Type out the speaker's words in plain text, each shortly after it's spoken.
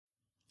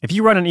If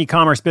you run an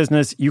e-commerce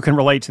business, you can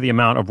relate to the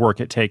amount of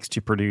work it takes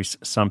to produce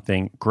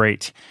something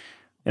great.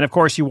 And of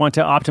course, you want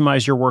to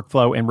optimize your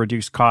workflow and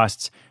reduce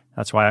costs.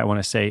 That's why I want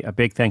to say a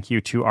big thank you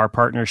to our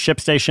partner,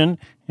 ShipStation,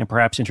 and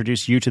perhaps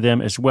introduce you to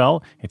them as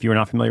well. If you're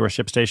not familiar with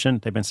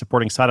ShipStation, they've been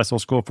supporting Side Hustle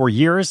School for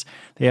years.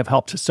 They have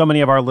helped so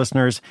many of our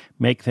listeners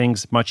make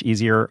things much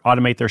easier,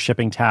 automate their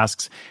shipping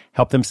tasks,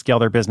 help them scale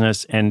their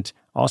business, and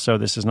also,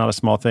 this is not a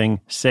small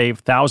thing, save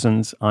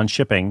thousands on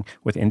shipping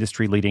with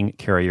industry-leading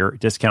carrier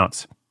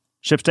discounts.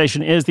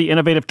 ShipStation is the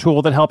innovative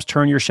tool that helps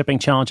turn your shipping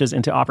challenges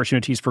into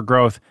opportunities for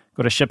growth.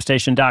 Go to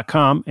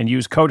ShipStation.com and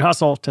use code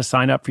HUSTLE to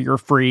sign up for your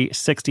free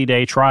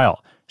 60-day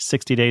trial.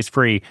 60 days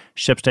free.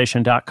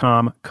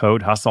 ShipStation.com,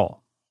 code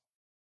HUSTLE.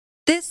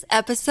 This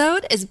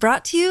episode is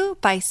brought to you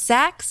by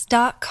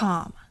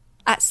Saks.com.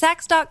 At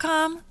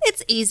Saks.com,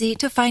 it's easy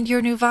to find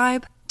your new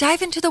vibe.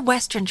 Dive into the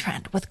Western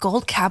trend with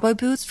gold cowboy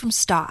boots from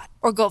Stott,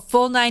 or go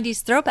full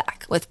 90s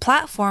throwback with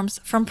platforms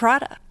from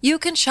Prada. You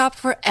can shop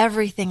for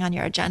everything on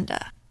your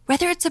agenda.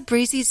 Whether it's a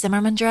breezy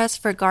Zimmermann dress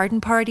for a garden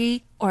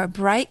party or a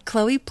bright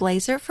Chloe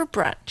blazer for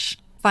brunch,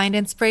 find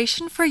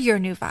inspiration for your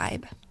new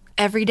vibe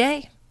every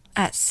day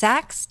at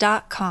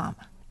Saks.com.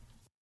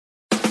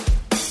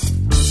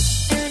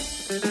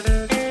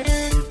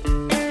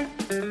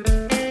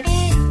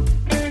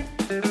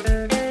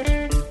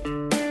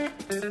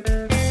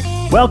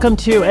 Welcome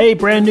to a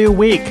brand new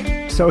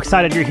week. So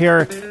excited you're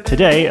here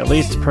today, at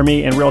least for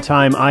me in real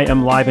time. I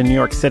am live in New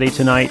York City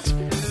tonight.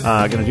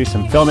 Going to do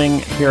some filming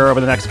here over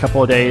the next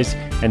couple of days,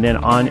 and then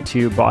on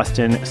to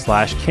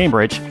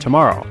Boston/Cambridge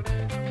tomorrow.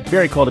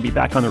 Very cool to be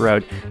back on the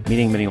road,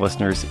 meeting many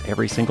listeners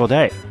every single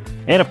day.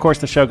 And of course,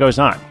 the show goes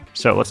on.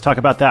 So let's talk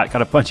about that.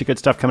 Got a bunch of good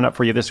stuff coming up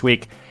for you this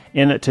week.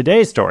 In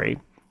today's story,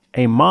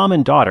 a mom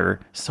and daughter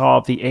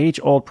solve the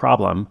age-old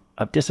problem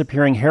of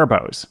disappearing hair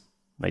bows.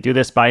 They do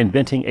this by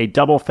inventing a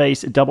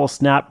double-face,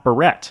 double-snap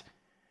barrette.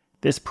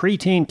 This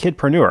preteen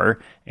kidpreneur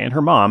and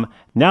her mom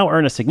now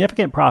earn a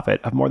significant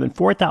profit of more than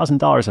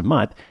 $4,000 a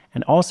month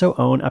and also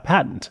own a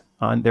patent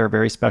on their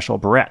very special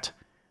barrette.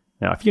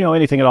 Now, if you know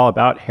anything at all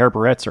about hair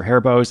barrettes or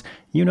hair bows,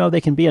 you know they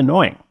can be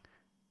annoying.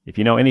 If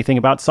you know anything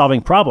about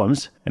solving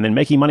problems and then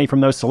making money from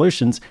those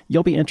solutions,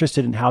 you'll be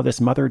interested in how this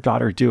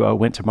mother-daughter duo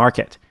went to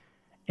market.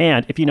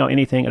 And if you know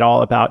anything at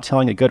all about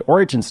telling a good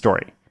origin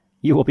story,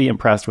 you will be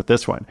impressed with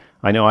this one.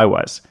 I know I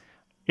was.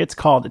 It's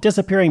called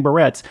Disappearing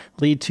Barrettes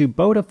Lead to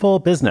Beautiful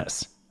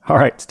Business. All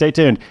right, stay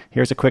tuned.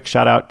 Here's a quick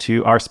shout out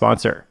to our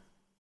sponsor.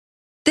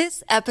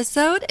 This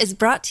episode is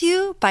brought to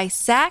you by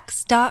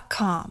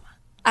Saks.com.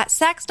 At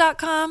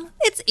Saks.com,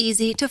 it's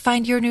easy to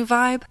find your new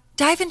vibe.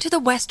 Dive into the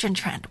Western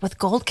trend with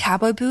gold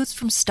cowboy boots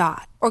from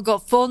Stott, or go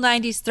full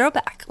 90s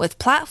throwback with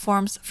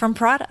platforms from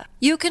Prada.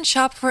 You can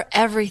shop for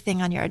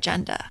everything on your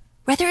agenda.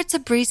 Whether it's a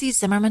breezy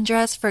Zimmermann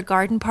dress for a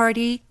garden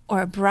party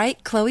or a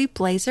bright Chloe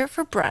blazer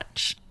for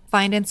brunch,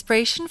 find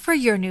inspiration for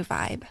your new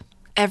vibe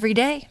every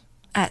day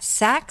at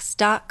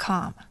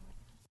Saks.com.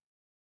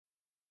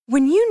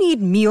 When you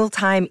need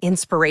mealtime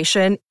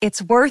inspiration,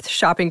 it's worth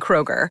shopping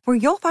Kroger, where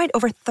you'll find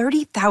over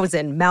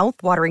 30,000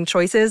 mouth-watering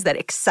choices that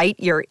excite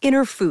your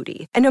inner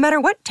foodie. And no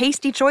matter what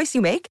tasty choice you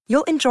make,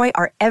 you'll enjoy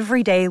our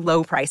everyday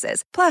low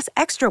prices, plus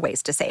extra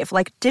ways to save,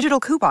 like digital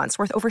coupons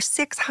worth over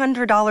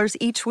 $600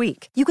 each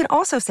week. You can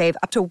also save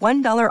up to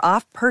 $1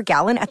 off per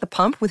gallon at the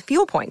pump with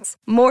fuel points.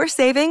 More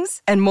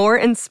savings and more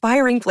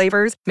inspiring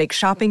flavors make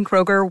shopping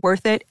Kroger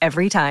worth it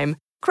every time.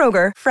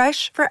 Kroger,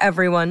 fresh for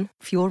everyone.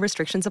 Fuel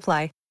restrictions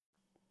apply.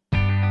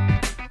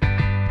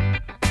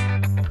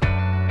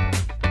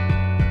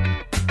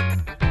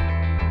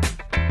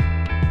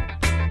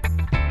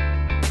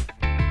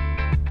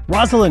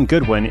 Rosalind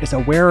Goodwin is a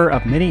wearer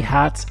of many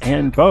hats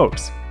and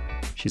bows.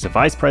 She's a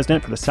vice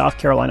president for the South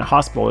Carolina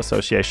Hospital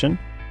Association,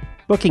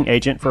 booking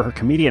agent for her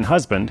comedian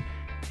husband,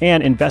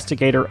 and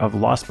investigator of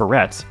lost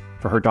barrettes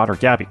for her daughter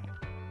Gabby.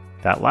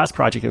 That last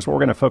project is what we're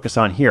going to focus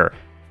on here,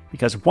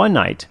 because one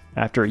night,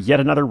 after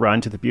yet another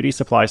run to the beauty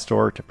supply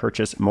store to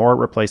purchase more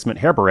replacement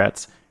hair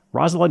barrettes,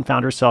 Rosalind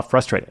found herself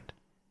frustrated.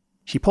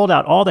 She pulled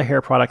out all the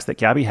hair products that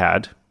Gabby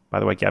had, by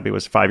the way, Gabby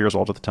was 5 years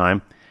old at the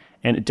time,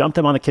 and dumped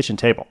them on the kitchen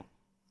table.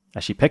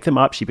 As she picked them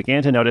up, she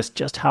began to notice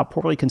just how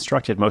poorly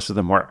constructed most of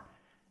them were.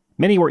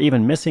 Many were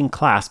even missing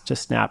clasps to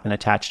snap and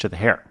attach to the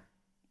hair.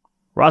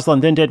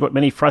 Rosalind then did what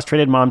many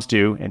frustrated moms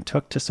do and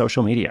took to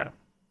social media.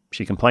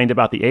 She complained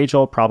about the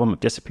age-old problem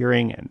of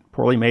disappearing and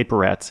poorly made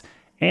barrettes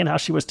and how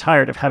she was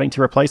tired of having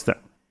to replace them.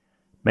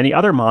 Many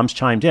other moms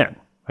chimed in,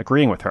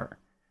 agreeing with her.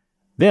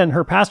 Then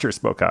her pastor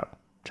spoke up,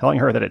 telling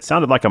her that it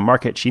sounded like a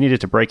market she needed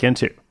to break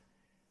into.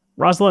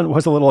 Rosalind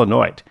was a little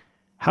annoyed.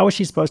 How was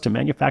she supposed to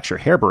manufacture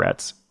hair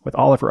barrettes with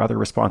all of her other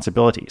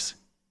responsibilities?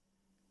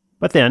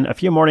 But then, a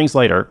few mornings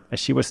later, as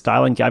she was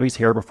styling Gabby's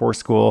hair before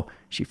school,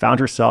 she found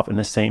herself in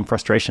the same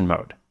frustration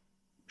mode.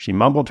 She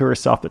mumbled to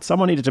herself that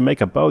someone needed to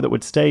make a bow that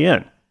would stay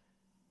in.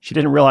 She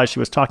didn't realize she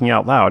was talking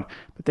out loud,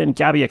 but then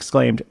Gabby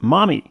exclaimed,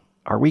 "Mommy,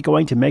 are we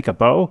going to make a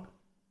bow?"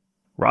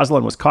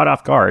 Rosalind was caught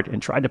off guard and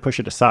tried to push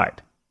it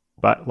aside.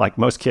 But like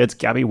most kids,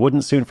 Gabby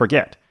wouldn't soon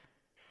forget.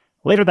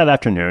 Later that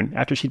afternoon,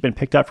 after she'd been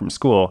picked up from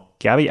school,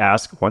 Gabby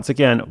asked once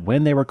again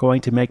when they were going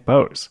to make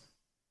bows.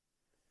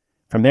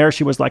 From there,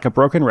 she was like a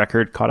broken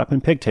record caught up in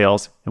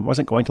pigtails and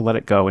wasn't going to let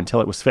it go until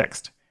it was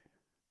fixed.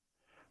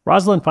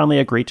 Rosalind finally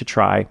agreed to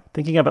try,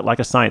 thinking of it like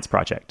a science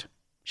project.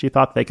 She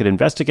thought they could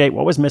investigate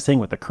what was missing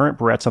with the current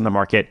barrettes on the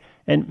market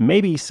and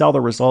maybe sell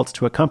the results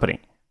to a company.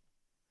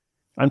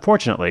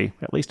 Unfortunately,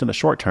 at least in the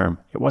short term,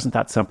 it wasn't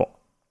that simple.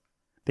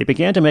 They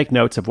began to make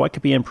notes of what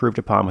could be improved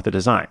upon with the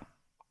design.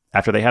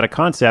 After they had a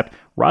concept,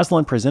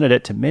 Rosalind presented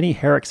it to many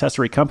hair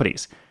accessory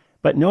companies,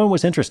 but no one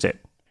was interested,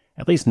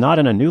 at least not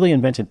in a newly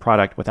invented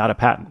product without a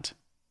patent.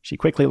 She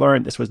quickly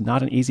learned this was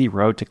not an easy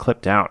road to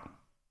clip down.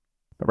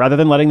 But rather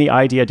than letting the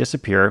idea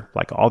disappear,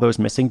 like all those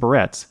missing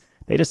barrettes,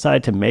 they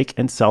decided to make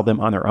and sell them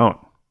on their own.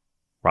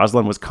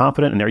 Rosalind was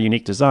confident in their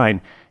unique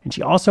design, and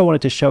she also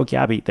wanted to show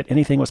Gabby that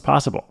anything was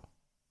possible.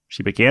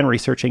 She began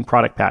researching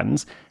product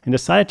patents and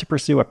decided to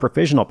pursue a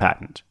provisional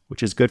patent,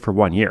 which is good for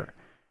 1 year.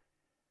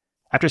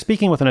 After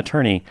speaking with an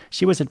attorney,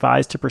 she was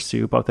advised to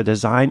pursue both a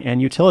design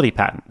and utility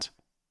patent.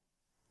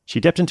 She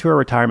dipped into her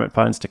retirement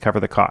funds to cover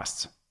the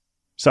costs.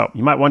 So,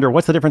 you might wonder,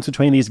 what's the difference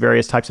between these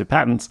various types of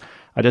patents?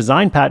 A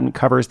design patent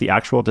covers the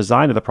actual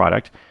design of the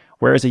product,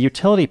 whereas a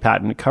utility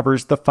patent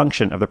covers the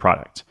function of the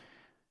product.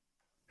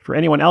 For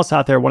anyone else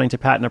out there wanting to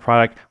patent a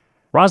product,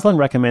 Rosalind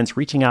recommends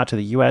reaching out to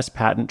the U.S.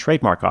 Patent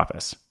Trademark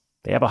Office.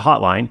 They have a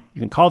hotline.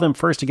 You can call them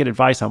first to get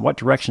advice on what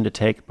direction to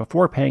take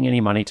before paying any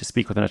money to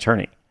speak with an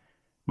attorney.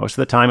 Most of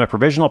the time, a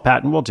provisional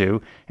patent will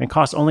do and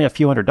costs only a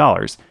few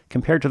 $100s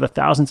compared to the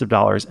thousands of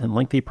dollars and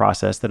lengthy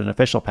process that an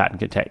official patent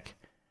could take.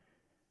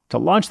 To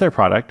launch their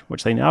product,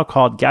 which they now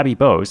called Gabby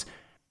Bows,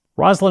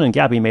 Rosalind and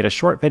Gabby made a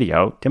short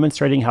video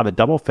demonstrating how the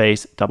double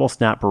face, double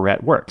snap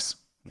barrette works.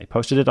 They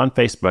posted it on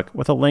Facebook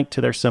with a link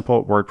to their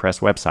simple WordPress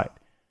website.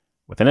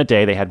 Within a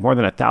day, they had more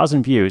than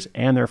 1,000 views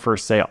and their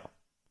first sale.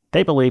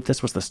 They believed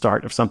this was the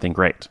start of something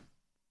great.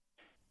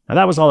 Now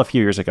that was all a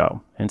few years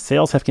ago, and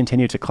sales have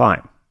continued to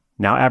climb,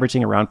 now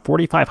averaging around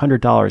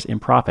 $4,500 in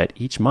profit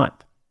each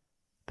month.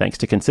 Thanks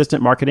to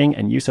consistent marketing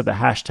and use of the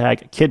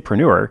hashtag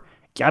Kidpreneur,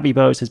 Gabby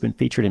Bows has been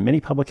featured in many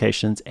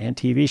publications and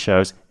TV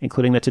shows,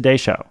 including The Today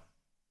Show.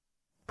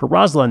 For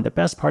Rosalind, the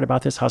best part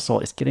about this hustle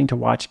is getting to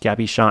watch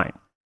Gabby shine.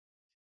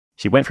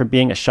 She went from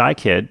being a shy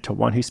kid to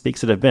one who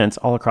speaks at events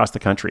all across the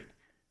country.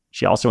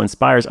 She also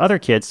inspires other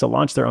kids to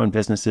launch their own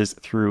businesses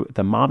through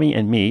the Mommy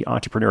and Me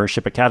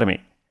Entrepreneurship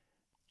Academy.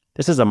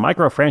 This is a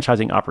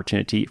micro-franchising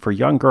opportunity for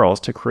young girls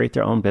to create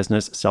their own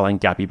business selling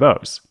Gabby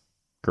Bows.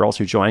 Girls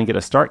who join get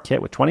a start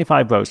kit with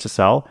 25 bows to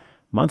sell,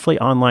 monthly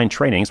online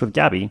trainings with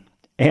Gabby,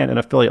 and an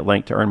affiliate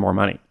link to earn more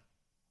money.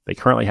 They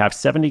currently have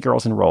 70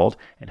 girls enrolled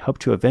and hope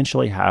to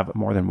eventually have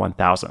more than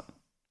 1,000.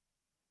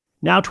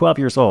 Now 12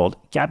 years old,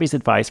 Gabby's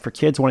advice for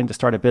kids wanting to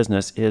start a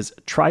business is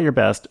try your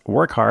best,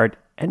 work hard,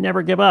 and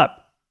never give up.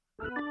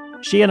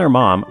 She and her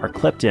mom are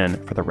clipped in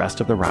for the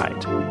rest of the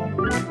ride.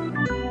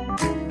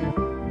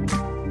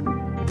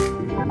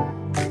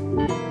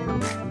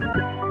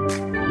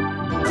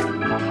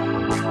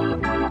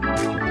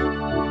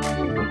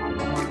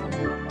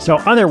 So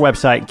on their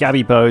website,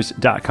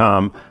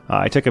 gabbybows.com,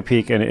 I took a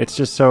peek and it's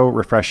just so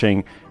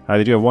refreshing.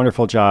 They do a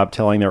wonderful job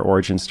telling their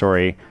origin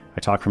story. I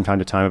talk from time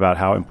to time about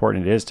how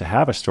important it is to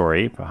have a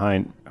story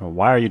behind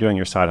why are you doing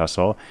your side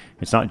hustle.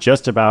 It's not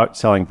just about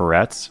selling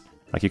barrettes.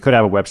 Like you could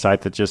have a website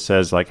that just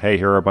says like, hey,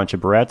 here are a bunch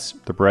of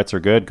barrettes. The barrettes are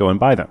good. Go and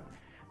buy them.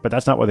 But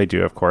that's not what they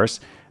do, of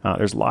course.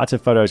 There's lots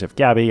of photos of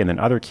Gabby and then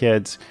other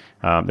kids.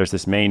 There's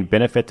this main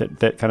benefit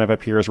that kind of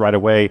appears right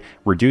away.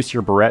 Reduce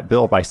your barrette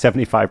bill by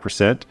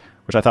 75%,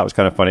 which I thought was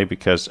kind of funny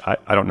because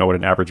I don't know what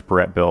an average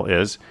barrette bill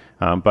is.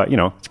 But,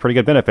 it's a pretty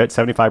good benefit,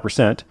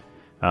 75%.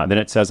 Then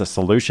it says a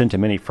solution to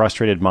many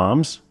frustrated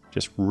moms,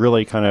 just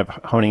really kind of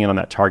honing in on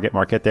that target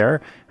market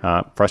there.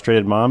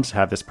 Frustrated moms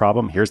have this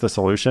problem. Here's the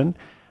solution.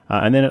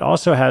 And then it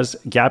also has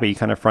Gabby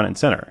kind of front and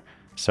center.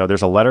 So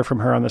there's a letter from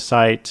her on the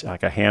site,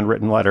 like a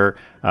handwritten letter,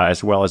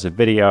 as well as a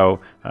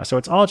video. So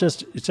it's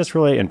just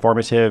really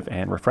informative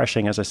and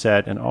refreshing, as I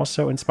said, and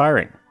also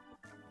inspiring.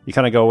 You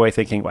kind of go away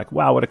thinking like,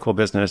 wow, what a cool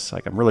business.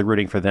 Like I'm really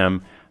rooting for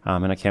them.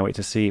 And I can't wait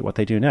to see what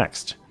they do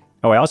next.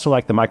 Oh, I also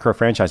like the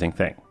micro-franchising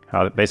thing.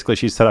 Basically,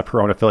 she's set up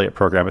her own affiliate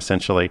program,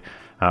 essentially,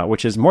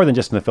 which is more than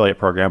just an affiliate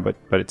program,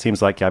 but it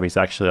seems like Gabby's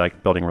actually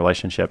like building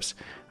relationships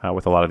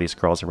with a lot of these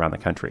girls around the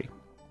country.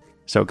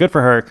 So good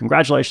for her.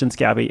 Congratulations,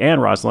 Gabby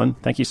and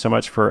Rosalind. Thank you so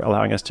much for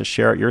allowing us to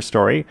share your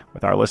story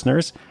with our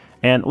listeners.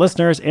 And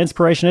listeners,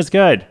 inspiration is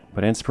good,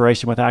 but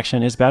inspiration with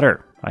action is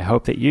better. I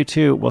hope that you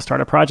too will start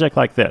a project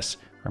like this,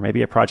 or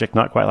maybe a project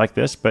not quite like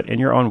this, but in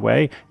your own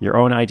way, your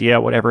own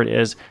idea, whatever it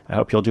is. I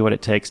hope you'll do what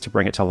it takes to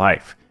bring it to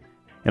life.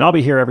 And I'll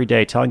be here every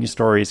day telling you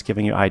stories,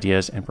 giving you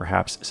ideas, and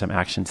perhaps some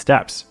action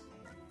steps.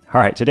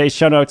 All right, today's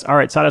show notes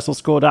are at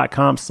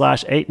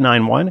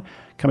sidehustleschool.com/891.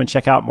 Come and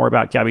check out more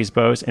about Gabby's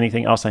Bows,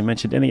 anything else I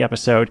mentioned in the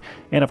episode.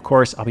 And of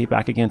course, I'll be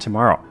back again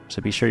tomorrow.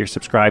 So be sure you're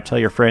subscribed, tell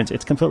your friends,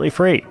 it's completely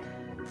free.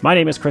 My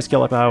name is Chris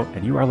Guillebeau,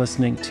 and you are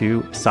listening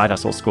to Side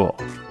Hustle School.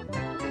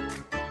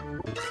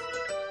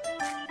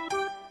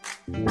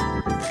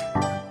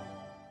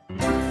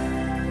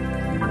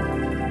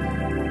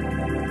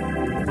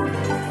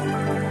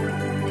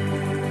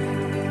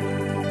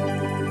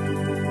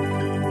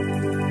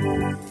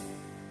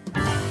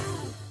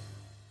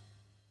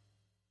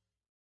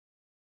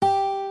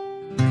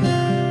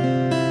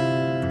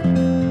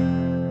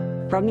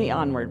 From the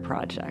Onward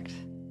Project.